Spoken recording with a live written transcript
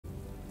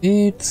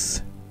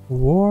It's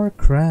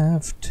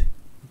WarCraft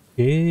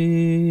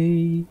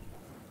Day.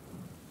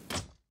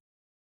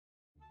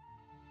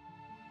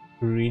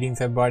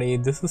 Greetings everybody,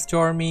 this is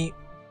Stormy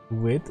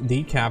with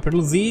the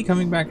CapitalZ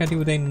coming back at you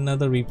with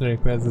another replay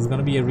request. This is going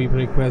to be a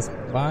replay request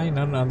by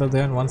none other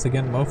than once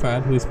again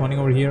MoFaD, who is spawning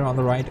over here on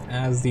the right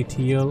as the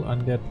TL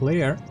Undead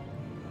player.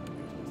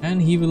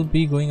 And he will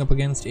be going up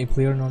against a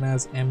player known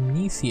as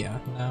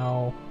Amnesiac.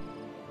 Now,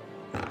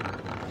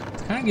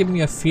 it's kind of giving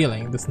me a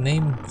feeling this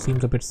name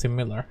seems a bit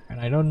similar,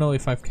 and I don't know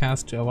if I've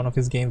cast one of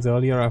his games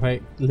earlier or if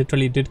I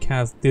literally did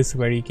cast this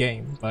very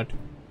game, but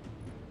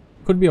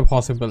could be a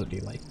possibility.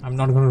 Like, I'm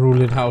not going to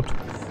rule it out.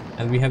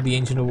 And we have the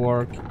Ancient of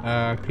War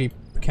creep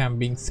camp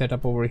being set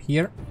up over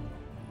here.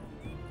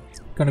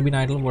 Gonna be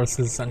Idle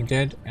versus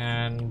Undead,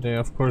 and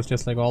of course,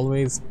 just like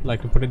always,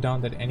 like to put it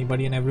down that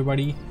anybody and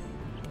everybody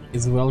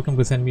is welcome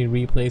to send me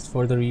replays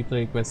for the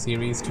replay request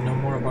series. To know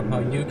more about how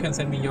you can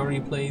send me your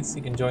replays,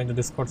 you can join the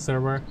Discord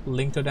server.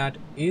 Link to that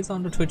is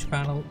on the Twitch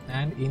panel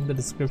and in the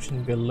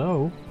description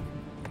below.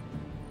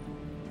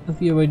 As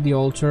we await the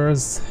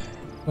altars,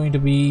 it's going to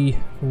be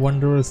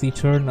Wondrous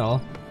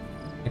Eternal,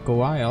 Echo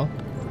While.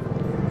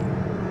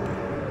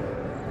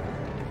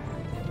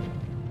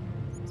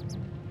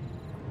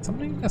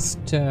 Something just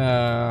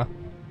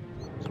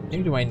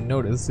maybe do I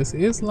notice, this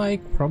is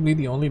like probably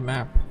the only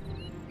map.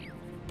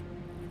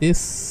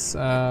 This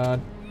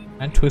and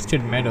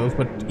Twisted Meadows,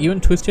 but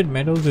even Twisted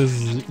Meadows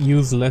is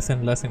used less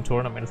and less in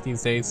tournaments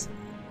these days.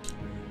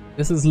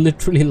 This is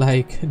literally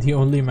like the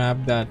only map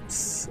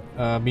that's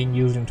being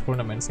used in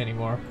tournaments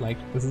anymore. Like,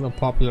 this is a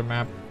popular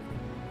map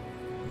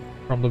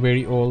from the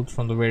very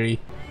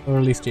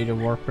early stage of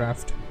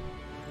Warcraft.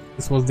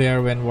 This was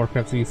there when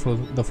Warcraft 3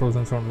 the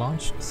Frozen Throne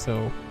launched,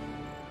 so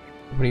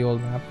a pretty old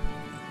map.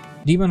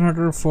 Demon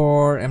Hunter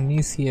for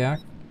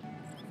Amnesiac,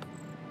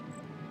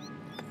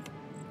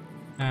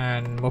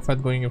 and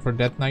MoFaD going in for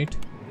Death Knight.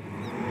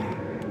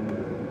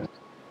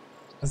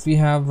 As we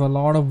have a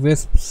lot of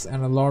wisps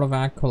and a lot of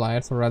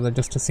acolytes, or rather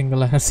just a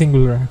singular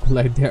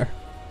acolyte there,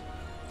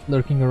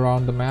 lurking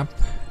around the map,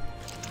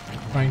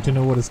 trying to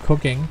know what is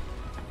cooking.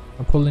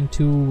 I'll pull in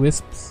 2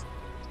 wisps,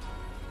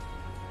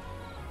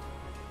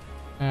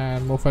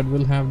 and MoFaD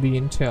will have the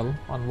intel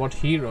on what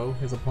hero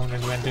his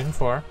opponent went in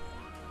for.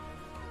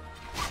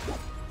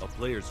 A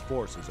player's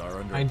forces are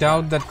under I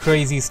doubt that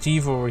crazy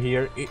Steve over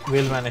here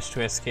will manage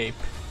to escape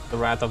the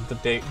wrath of the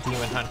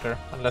Demon Hunter,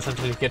 unless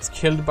until he gets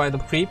killed by the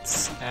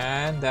creeps,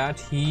 and that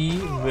he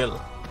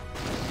will.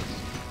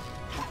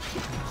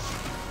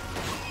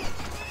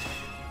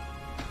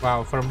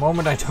 Wow, for a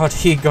moment I thought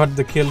he got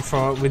the kill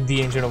with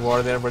the Ancient of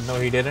War there, but no,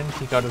 he didn't.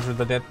 He got it with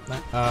the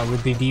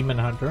with the Demon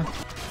Hunter.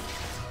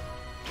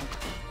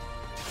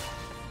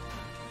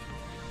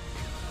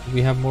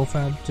 We have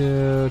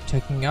MoFaD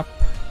taking up.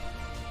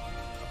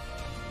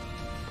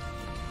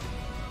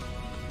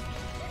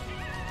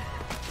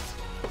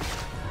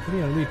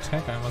 Pretty early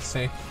tech, I must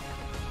say.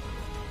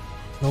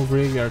 No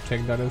graveyard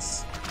tech, that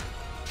is.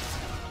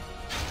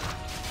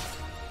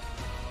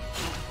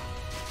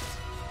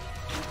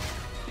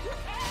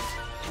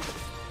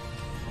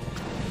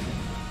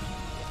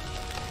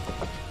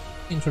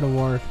 Into the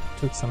war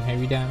took some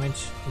heavy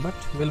damage, but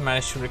will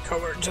manage to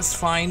recover just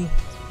fine.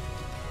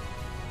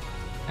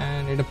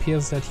 And it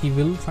appears that he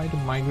will try to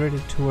migrate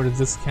it towards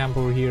this camp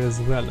over here as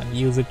well and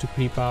use it to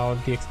creep out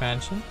the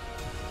expansion.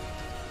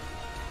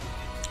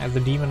 As the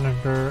Demon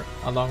Hunter,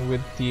 along with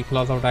the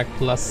Claws of Attack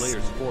plus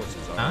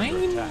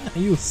 9? Are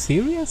you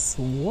serious?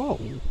 Whoa.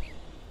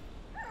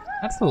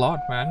 That's a lot,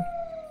 man.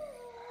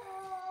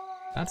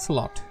 That's a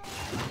lot.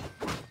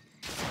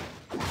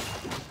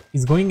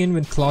 He's going in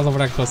with Claws of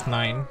Attack plus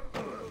 9.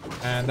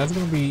 And that's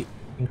going to be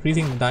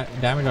increasing the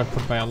damage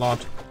output by a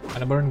lot.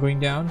 And a burn going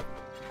down.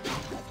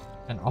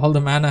 And all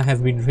the mana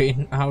has been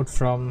drained out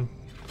from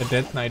the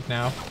Death Knight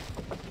now.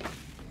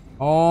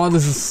 Oh,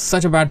 this is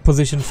such a bad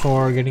position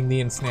for getting the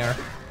ensnare.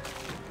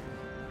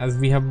 As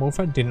we have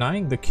MoFaD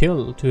denying the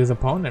kill to his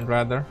opponent,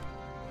 rather.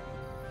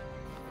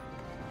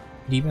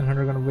 Demon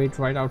Hunter gonna wait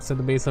right outside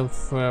the base of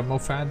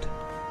MoFaD.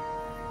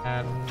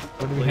 And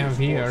what do we have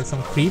here?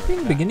 Some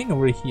creeping beginning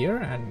over here,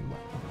 and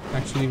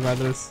actually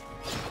rather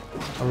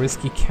a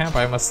risky camp,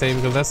 I must say,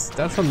 because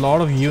that's a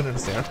lot of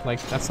units there.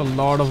 Like, that's a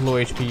lot of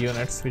low HP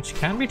units, which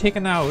can be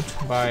taken out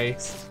by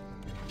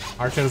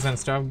archers and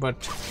stuff,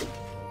 but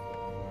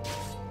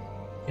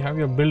you have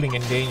your building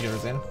in danger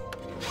then.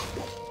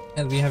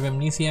 And we have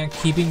Amnesiac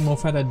keeping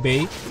MoFaD at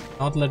bay,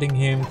 not letting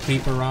him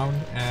creep around,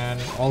 and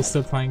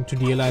also trying to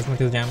deal as much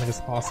as damage as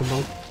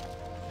possible.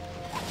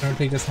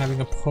 Currently just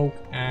having a poke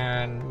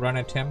and run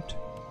attempt.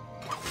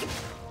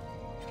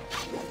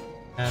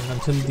 And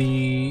until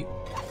the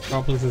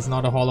Acropolis is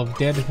not a Hall of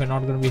Dead, we're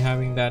not going to be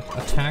having that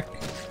attack.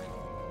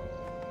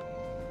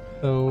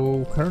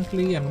 So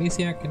currently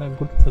Amnesiac in a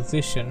good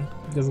position.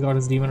 He just got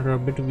his Demon Hunter a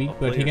bit weak,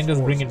 but he can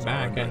just bring it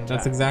back, and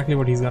that's exactly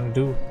what he's going to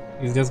do.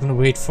 He's just going to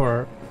wait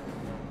for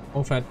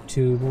MoFaD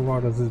to move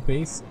out of his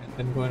base and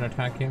then go and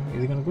attack him.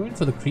 Is he gonna go in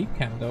for the creep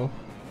camp though?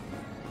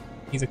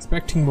 He's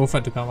expecting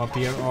MoFaD to come up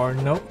here, or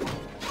no.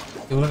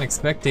 I wasn't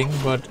expecting,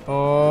 but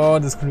oh,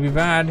 this could be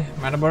bad.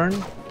 Mana burn.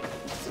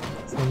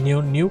 So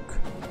new nuke.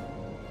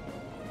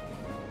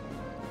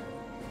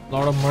 A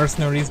lot of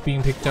mercenaries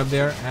being picked up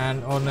there,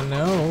 and oh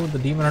no, the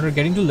Demon Hunter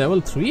getting to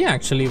level 3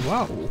 actually.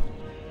 Wow.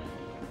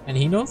 And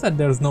he knows that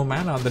there's no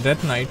mana on the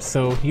Death Knight,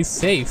 so he's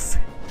safe.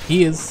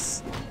 He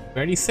is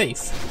very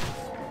safe.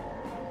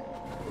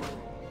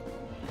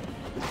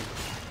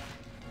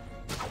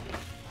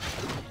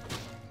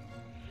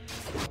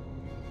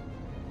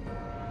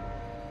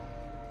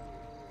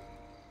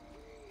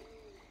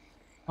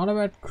 Not a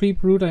bad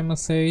creep route, I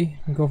must say.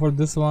 Go for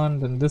this one,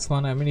 then this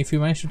one. I mean, if you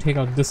manage to take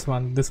out this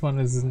one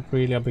isn't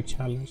really a big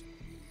challenge.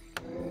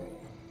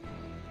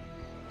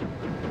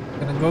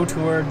 Gonna go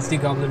towards the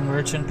Goblin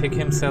Merchant, pick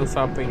himself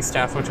up a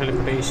Staff of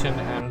Teleportation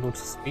and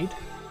boost speed.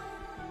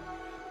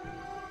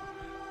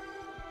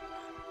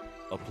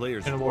 A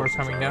player's war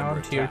coming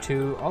down, tier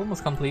 2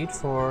 almost complete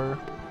for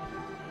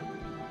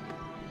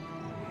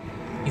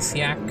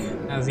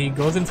Amnesiac, as he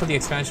goes in for the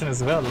expansion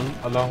as well,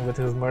 along with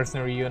his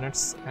mercenary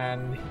units,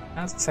 and he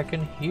has a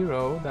second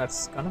hero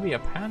that's gonna be a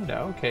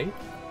panda. Okay,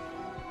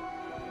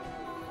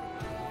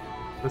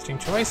 interesting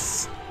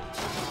choice.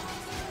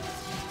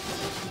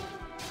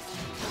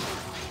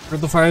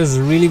 Breath of Fire is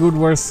really good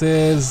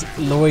versus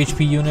low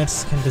HP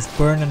units, can just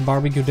burn and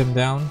barbecue them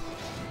down.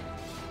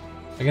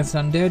 Against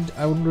Undead,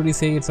 I wouldn't really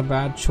say it's a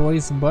bad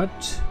choice,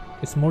 but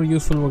it's more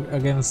useful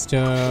against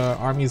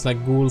armies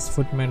like ghouls,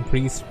 footmen,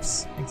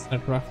 priests,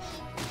 etc.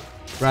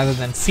 rather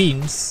than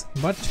fiends,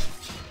 but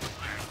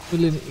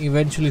we'll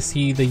eventually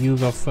see the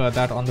use of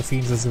that on the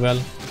fiends as well.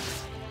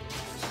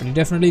 But you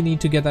definitely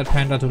need to get that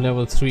panda to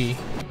level 3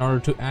 in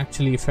order to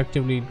actually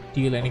effectively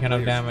deal any kind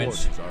of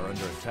damage.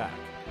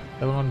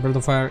 Level 1 Breath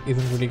of Fire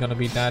isn't really going to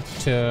be that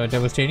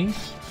devastating.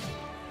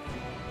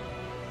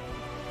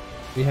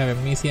 We have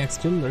Amnesiac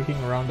still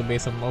lurking around the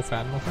base of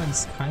MoFaD. MoFaD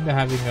is kind of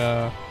having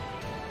a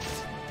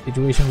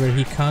situation where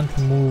he can't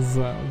move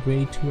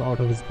way too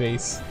out of his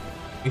base.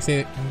 We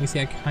say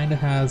Amnesiac kind of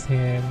has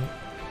him,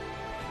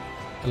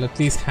 well, at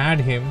least had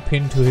him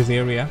pinned to his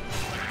area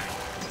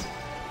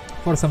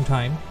for some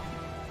time,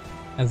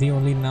 as he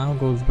only now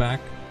goes back.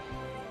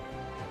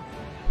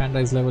 Panda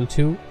is level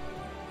 2.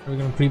 Are we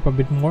going to creep a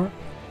bit more?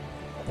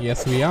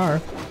 Yes, we are.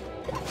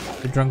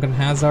 The Drunken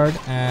Hazard,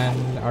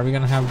 and are we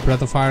going to have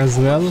Breath of Fire as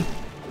well?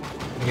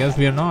 I guess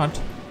we are not.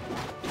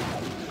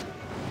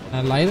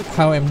 I like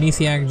how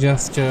Amnesiac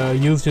just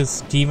used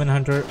his Demon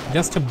Hunter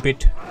just a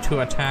bit to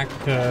attack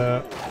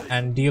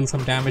and deal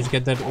some damage,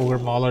 get that Ogre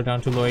Mauler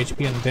down to low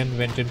HP, and then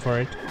went in for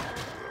it.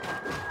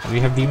 We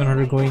have Demon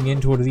Hunter going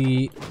in toward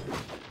the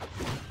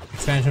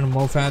expansion of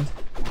MoFaD,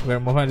 where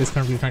MoFaD is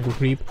currently trying to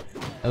creep.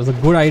 That was a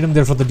good item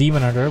there for the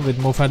Demon Hunter, with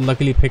MoFaD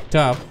luckily picked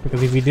up,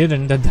 because if he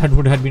didn't, that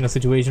would have been a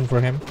situation for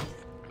him.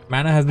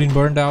 Mana has been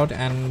burned out,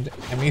 and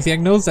Amnesiac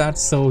knows that,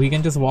 so he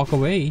can just walk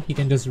away. He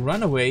can just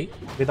run away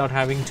without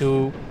having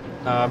to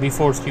be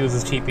forced to use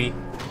his TP.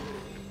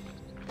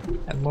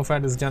 And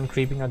MoFaD is done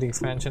creeping out the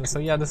expansion. So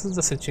yeah, this is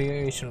the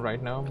situation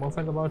right now.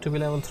 MoFaD about to be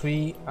level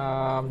 3.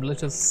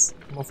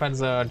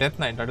 MoFaD's Death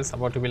Knight, that is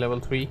about to be level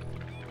 3.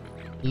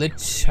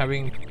 Lich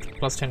having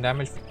plus 10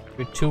 damage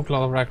with 2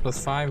 Claw of Rack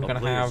plus 5. We're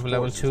gonna have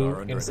level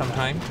 2 in some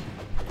time.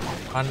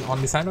 And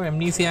on the side of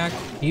Amnesiac,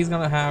 he's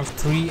gonna have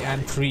 3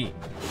 and 3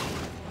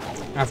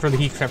 after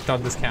he crept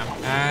out this camp.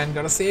 And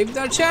gotta save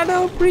that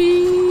Shadow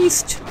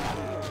Priest!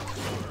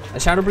 The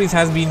Shadow Priest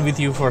has been with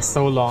you for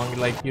so long,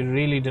 like you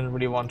really didn't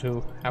really want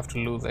to have to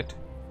lose it.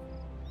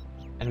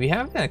 And we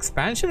have an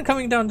expansion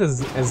coming down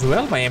as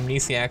well by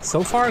Amnesiac.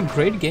 So far,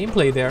 great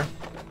gameplay there.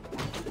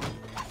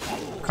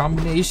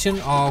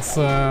 Combination of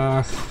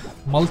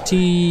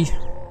multi-tasking.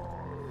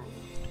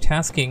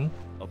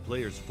 A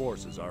player's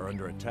forces are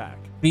under attack.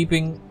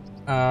 Creeping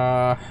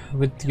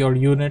with your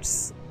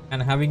units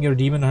and having your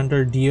Demon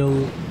Hunter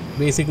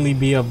basically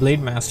be a Blade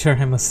Master,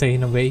 I must say,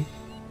 in a way.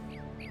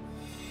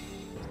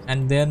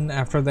 And then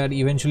after that,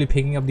 eventually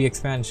picking up the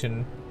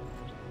expansion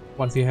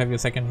once you have your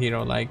second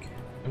hero. Like,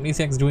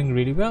 Amnesiac's doing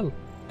really well.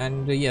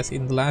 And yes,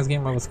 in the last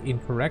game I was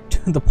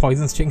incorrect. The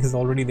Poison Sting is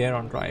already there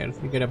on Dryad.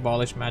 You get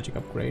Abolish Magic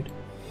upgrade.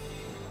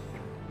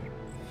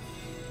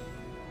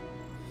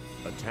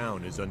 A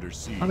town is under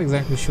siege. Not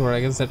exactly sure. I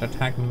guess that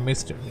attack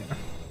missed it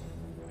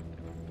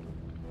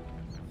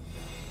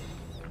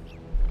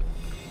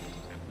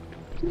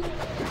there.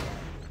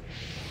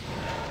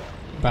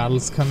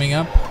 Battles coming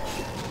up.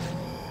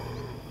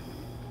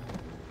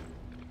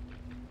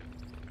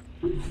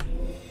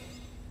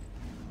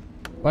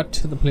 But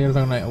the players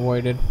are gonna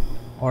avoid it,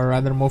 or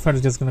rather MoFaD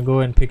is just gonna go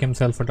and pick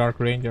himself a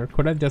Dark Ranger.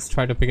 Could I just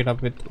try to pick it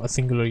up with a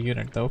singular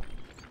unit though?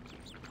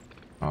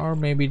 Or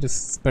maybe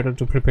just better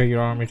to prepare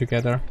your army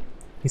together.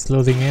 He's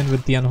closing in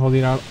with the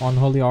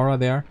Unholy Aura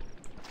there.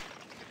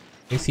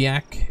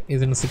 Amnesiac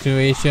is in a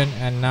situation,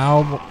 and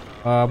now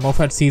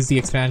MoFaD sees the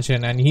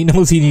expansion and he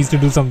knows he needs to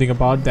do something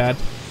about that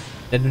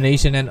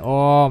detonation. And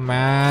oh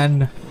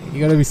man, you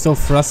gotta be so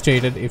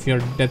frustrated if your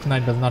Death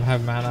Knight does not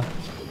have mana.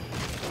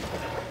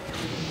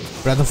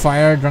 Breath of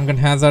Fire, Drunken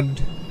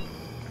Hazard.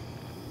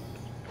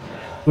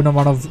 Good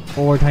amount of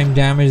overtime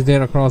damage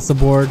there across the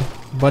board.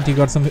 but you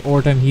got some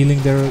overtime healing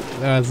there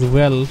as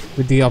well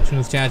with the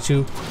optional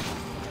statue.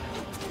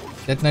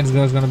 Death Knight's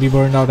gonna be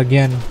burned out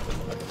again.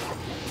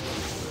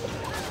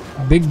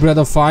 Big breath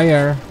of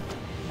fire,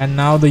 and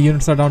now the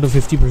units are down to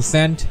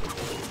 50%.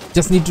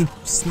 Just need to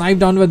snipe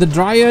down with the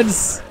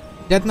Dryads.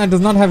 Death Knight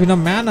does not have enough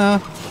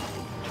mana,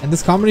 and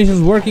this combination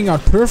is working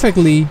out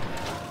perfectly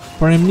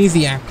for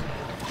Amnesiac.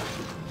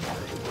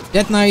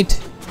 Death Knight.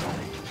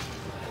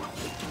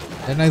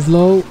 Death Knight's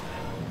low.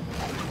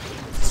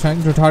 He's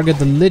trying to target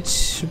the Lich.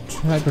 Should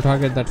try to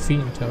target that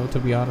Fiend though, to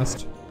be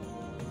honest.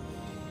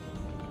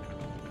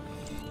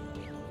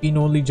 Fiend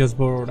only just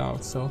burrowed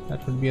out, so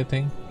that would be a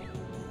thing.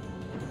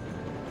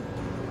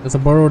 There's a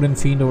burrowed in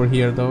Fiend over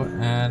here though,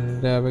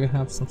 and we're gonna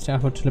have some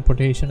Staff of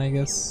Teleportation, I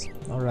guess,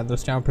 or rather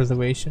Staff of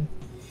Preservation.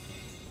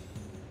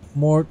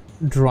 More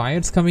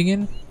Dryads coming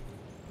in.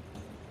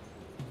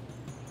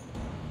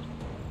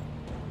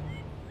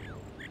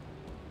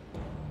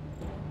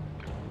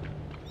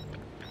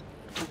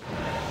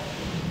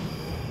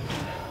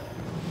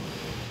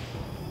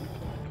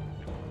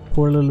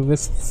 Poor little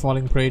Wisp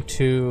falling prey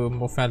to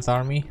MoFaD's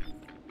army.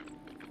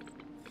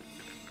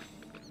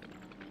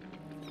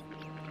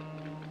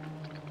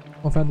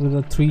 MoFaD with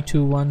a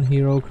 3-2-1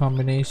 hero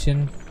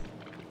combination.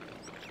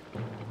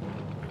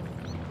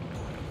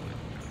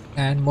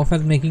 And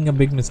MoFaD's making a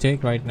big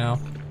mistake right now.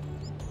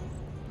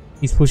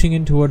 He's pushing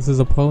in towards his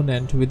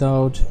opponent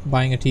without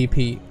buying a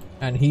TP.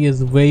 And he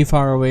is way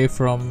far away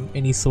from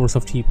any source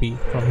of TP.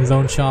 From his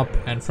own shop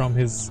and from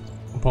his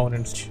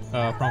opponent's,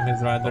 from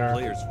his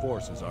rather,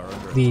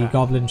 the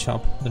Goblin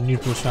shop, the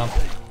neutral shop.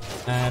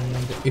 And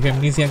if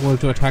Amnesiac were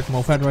to attack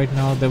MoFaD right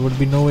now, there would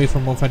be no way for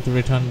MoFaD to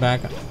return back.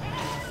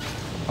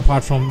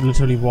 Apart from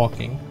literally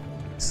walking.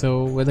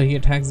 So whether he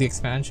attacks the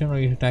expansion or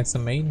he attacks the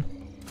main,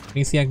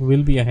 Amnesiac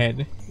will be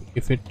ahead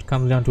if it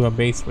comes down to a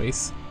base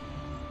race.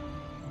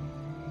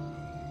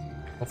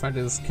 MoFaD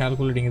is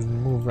calculating his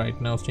move right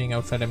now, staying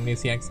outside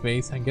Amnesiac's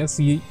base. I guess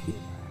he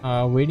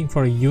waiting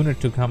for a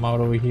unit to come out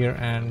over here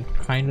and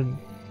kind of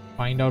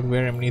find out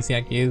where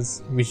Amnesiac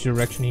is, which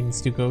direction he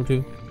needs to go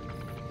to.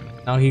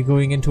 Now he's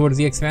going in towards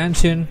the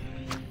expansion.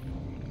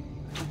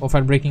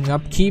 MoFaD breaking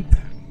up keep.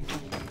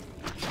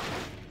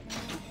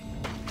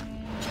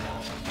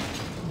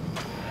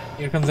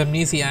 Here comes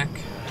Amnesiac.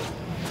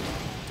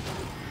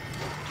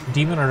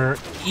 Demon are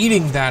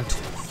eating that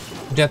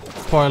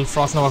Death Coil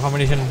Frost Nova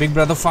combination. Big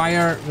Breath of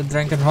Fire with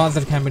Rank and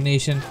Rexxar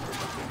combination.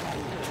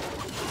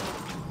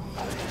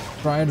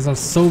 Dryads are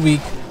so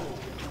weak.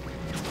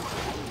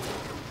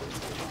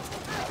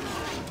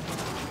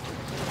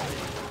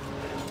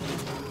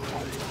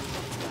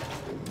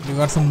 You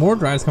got some more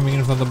Dryads coming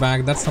in from the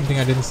back. That's something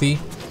I didn't see.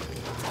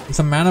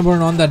 Some mana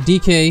burn on that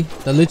DK.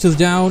 The Lich is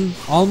down,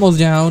 almost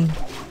down.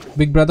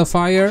 Big Breath of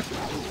Fire.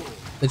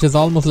 Lich is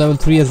almost level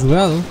 3 as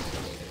well.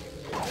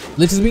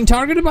 Lich is being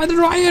targeted by the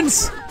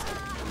Dryads.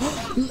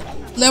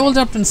 Leveled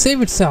up and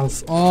saved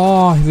itself.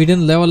 Oh, if we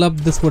didn't level up,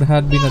 this would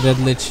have been a dead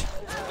Lich.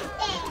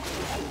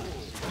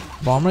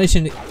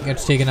 Abomination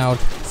gets taken out.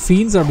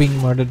 Fiends are being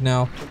murdered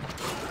now.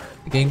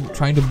 Again,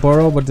 trying to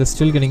burrow, but they're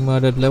still getting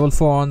murdered. Level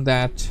 4 on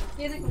that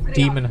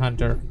Demon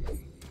Hunter.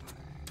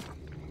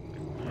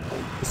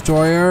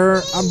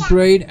 Destroyer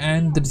upgrade,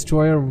 and the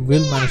Destroyer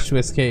will manage to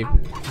escape.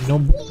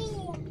 No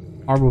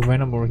Orb of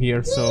Venom over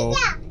here, so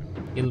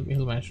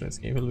he'll manage to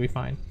escape. He'll be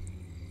fine.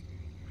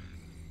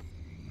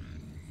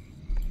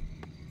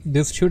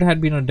 This should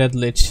have been a dead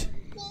Lich,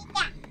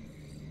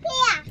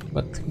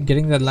 but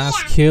getting that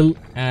last kill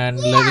and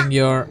letting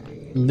your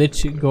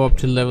Lich go up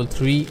to level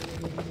 3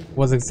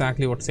 was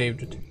exactly what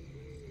saved it.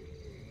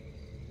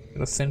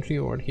 There's a sentry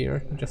over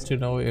here just to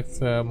know if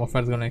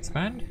MoFaD is gonna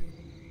expand.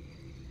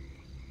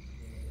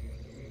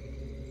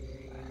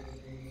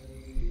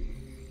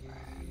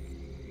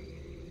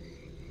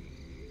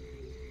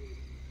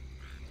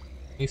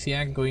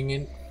 Amnesiac going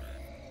in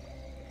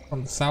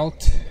from the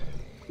south.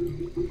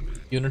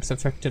 Units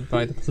affected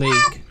by the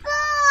plague.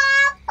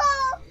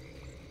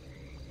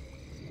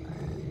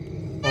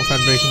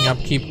 MoFaD breaking up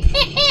keep.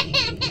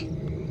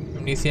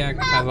 Amnesiac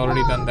has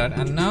already done that,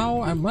 and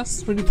now I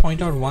must really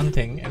point out one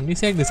thing.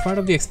 Amnesiac, despite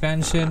of the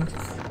expansion,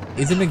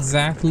 isn't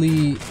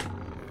exactly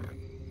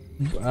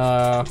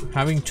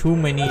having too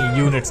many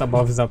units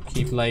above his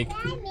upkeep. Like,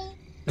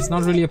 it's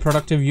not really a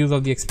productive use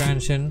of the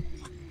expansion.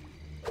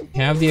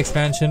 Have the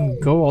expansion,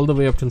 go all the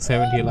way up till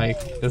 70.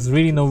 Like, there's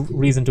really no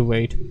reason to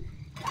wait.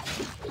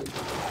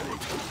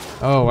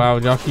 Oh wow,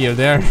 Jockey, you're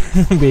there.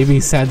 Baby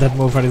sad that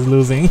MoFaD is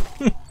losing.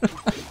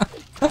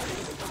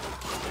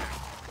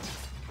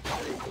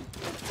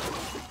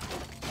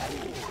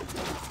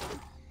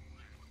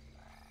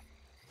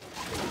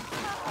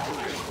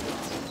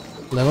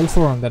 Level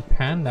 4 on that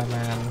panda,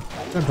 man.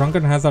 The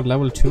Drunken has that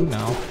level 2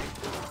 now.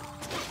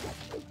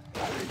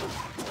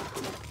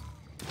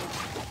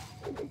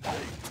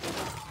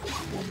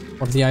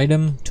 What's the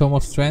item? Tome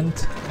of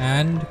Strength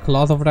and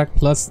Claws of Attack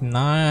plus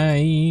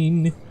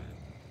 9.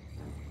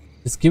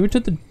 Just give it to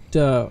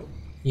the...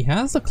 he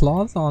has the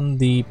claws on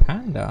the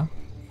panda.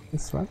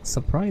 It's rather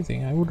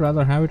surprising. I would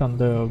rather have it on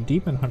the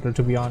Demon Hunter,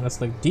 to be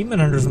honest. Like, Demon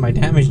Hunter is my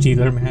damage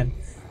dealer, man.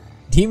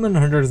 Demon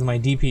Hunter is my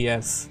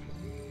DPS.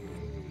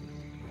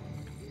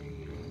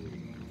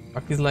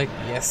 Bucky's like,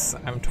 yes,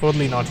 I'm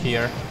totally not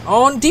here.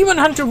 Oh, and Demon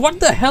Hunter, what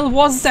the hell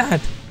was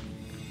that?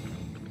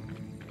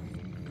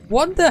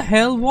 What the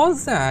hell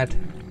was that?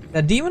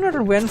 The Demon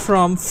Hunter went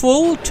from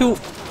full to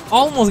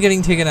almost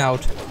getting taken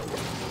out.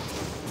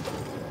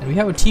 And we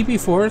have a TP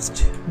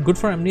forced. Good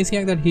for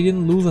Amnesiac that he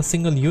didn't lose a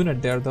single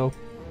unit there though.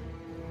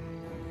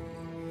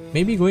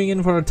 Maybe going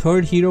in for a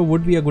third hero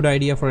would be a good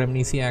idea for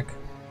Amnesiac.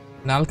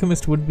 An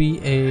Alchemist would be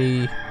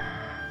a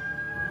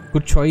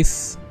good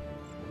choice.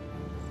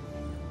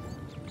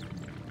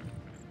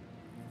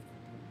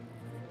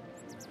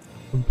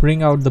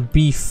 Bring out the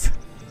beef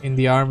in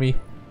the army.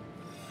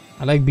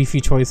 I like beefy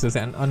choices,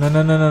 and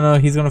no,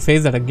 he's gonna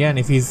face that again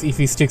if he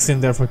sticks in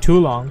there for too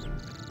long.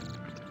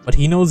 But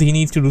he knows he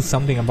needs to do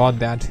something about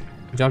that.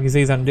 Jockey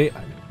says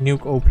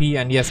nuke OP,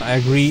 and yes, I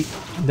agree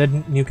that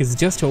nuke is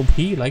just OP.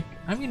 Like,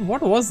 I mean,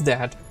 what was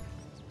that?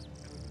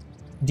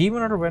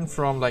 Demon Hunter went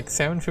from like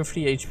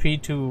 750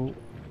 HP to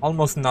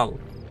almost null,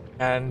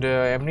 and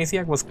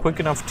Amnesiac was quick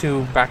enough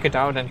to back it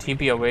out and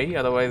TP away.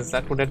 Otherwise,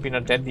 that would have been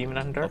a dead Demon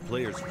Hunter.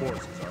 Player's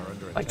forces are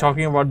under Like,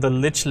 talking about the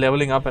Lich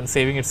leveling up and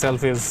saving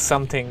itself is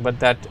something, but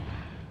that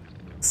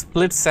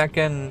split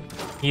second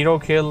hero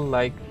kill,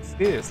 like,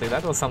 seriously,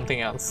 that was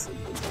something else.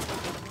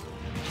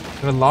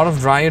 There are a lot of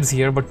Dryads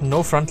here, but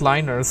no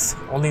frontliners.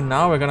 Only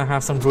now we're gonna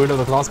have some Druid of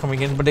the Claws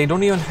coming in, but they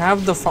don't even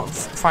have the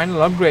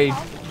final upgrade.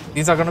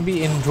 These are gonna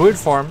be in Druid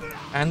form,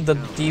 and the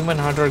Demon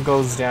Hunter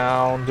goes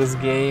down. This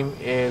game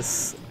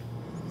is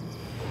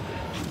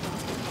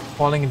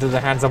falling into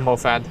the hands of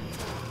MoFaD.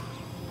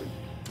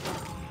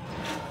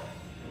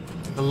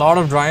 A lot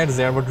of Dryads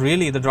there, but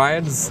really the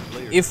Dryads,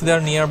 if they're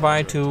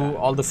nearby to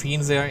all the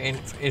Fiends there, and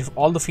if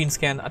all the Fiends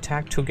can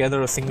attack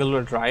together a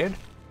singular Dryad,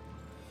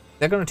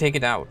 they're gonna take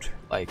it out.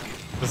 Like,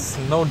 there's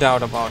no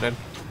doubt about it.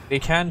 They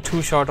can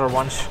two-shot or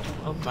well,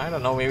 I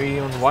don't know, maybe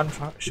even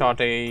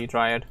one-shot a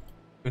Dryad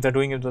if they're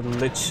doing it with a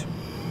Lich.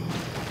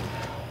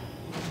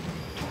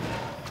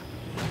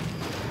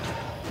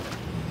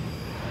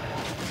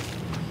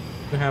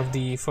 We have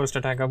the first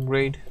attack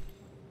upgrade.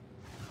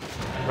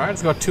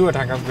 Dryad's got 2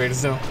 attack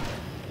upgrades though.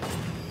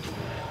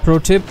 Pro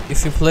tip,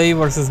 if you play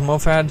versus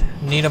MoFaD,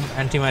 need an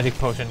anti-magic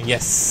potion.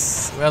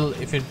 Yes. Well,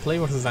 if you play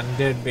versus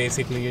Undead,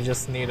 basically you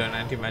just need an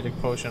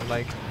anti-magic potion.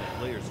 Like,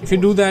 if you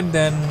do that,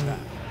 then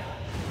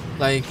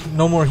like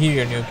no more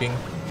hero nuking.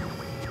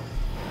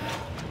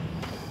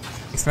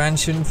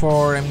 Expansion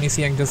for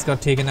Amnesiac just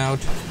got taken out,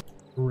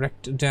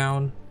 wrecked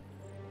down,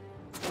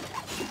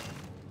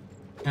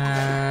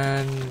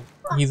 and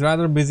he's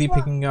rather busy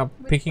picking up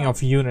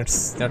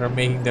units that are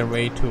making their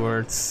way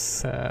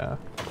towards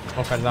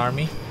MoFaD's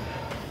army.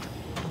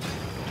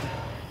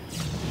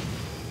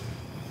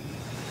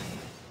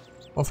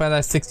 MoFaD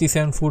has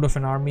 67 food of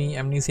an army,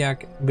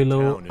 Amnesiac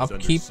below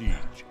upkeep.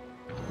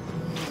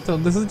 So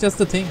this is just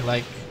the thing,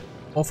 like,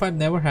 MoFaD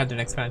never had an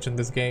expansion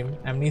this game.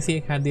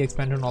 Amnesiac had the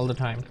expansion all the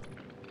time.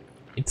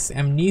 It's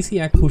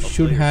Amnesiac who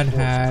should have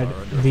had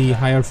the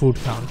higher food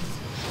count.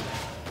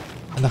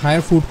 And the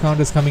higher food count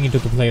is coming into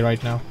the play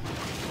right now.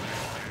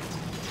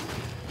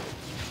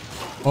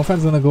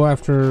 MoFaD's gonna go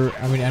after,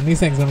 I mean,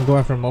 Amnesiac's gonna go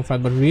after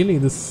MoFaD, but really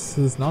this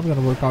is not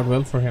gonna work out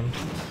well for him.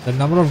 The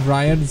number of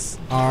Dryads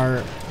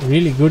are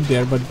really good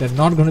there, but they're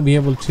not gonna be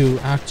able to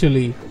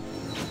actually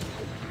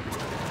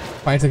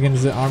fight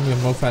against the army of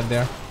MoFaD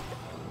there.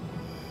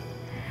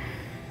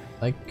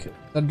 Like,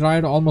 the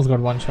Dryad almost got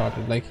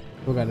one-shotted, like,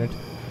 look at it.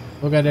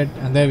 Look at it,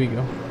 and there we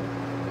go.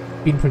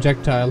 Green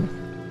projectile.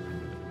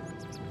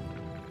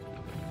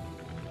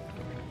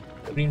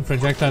 Green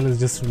projectile is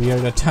just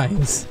weird at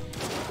times.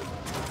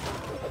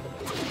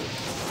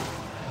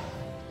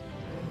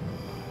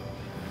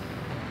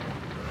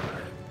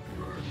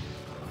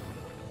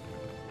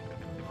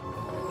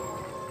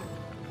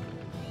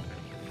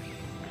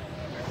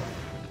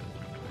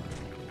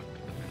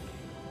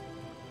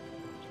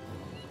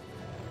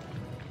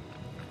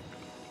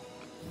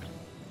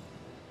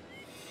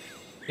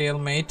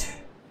 Stalemate.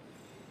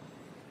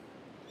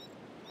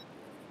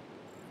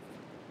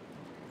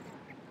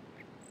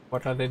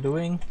 What are they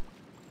doing?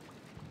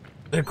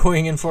 They're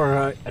going in for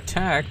an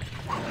attack,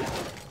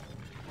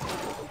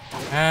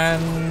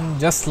 and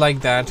just like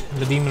that,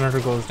 the Demon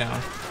Hunter goes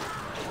down.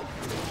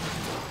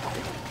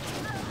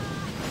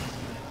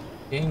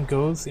 Game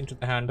goes into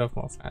the hand of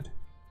MoFaD.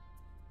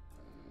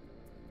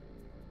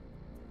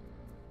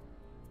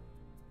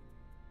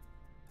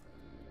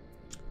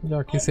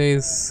 Jockey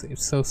says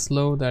it's so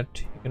slow that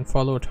you can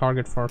follow a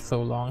target for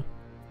so long.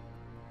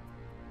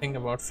 Think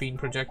about Fiend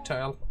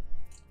Projectile.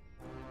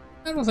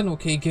 That was an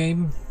okay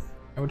game.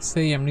 I would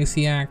say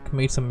Amnesiac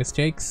made some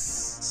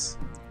mistakes.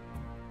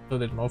 So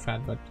did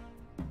MoFaD, but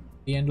at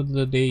the end of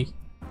the day,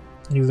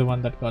 he's the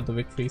one that got the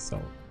victory, so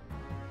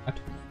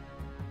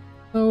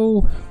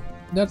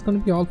that's gonna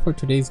be all for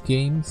today's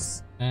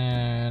games,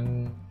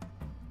 and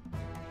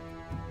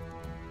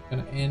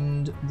Gonna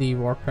end the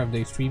Warcraft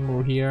Day stream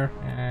over here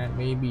and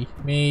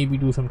maybe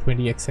do some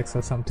 20xx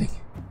or something.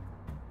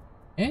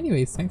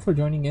 Anyways, thanks for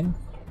joining in.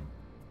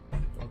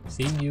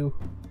 Seeing you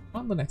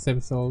on the next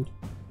episode.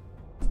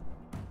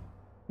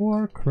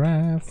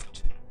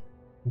 Warcraft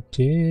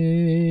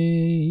Day.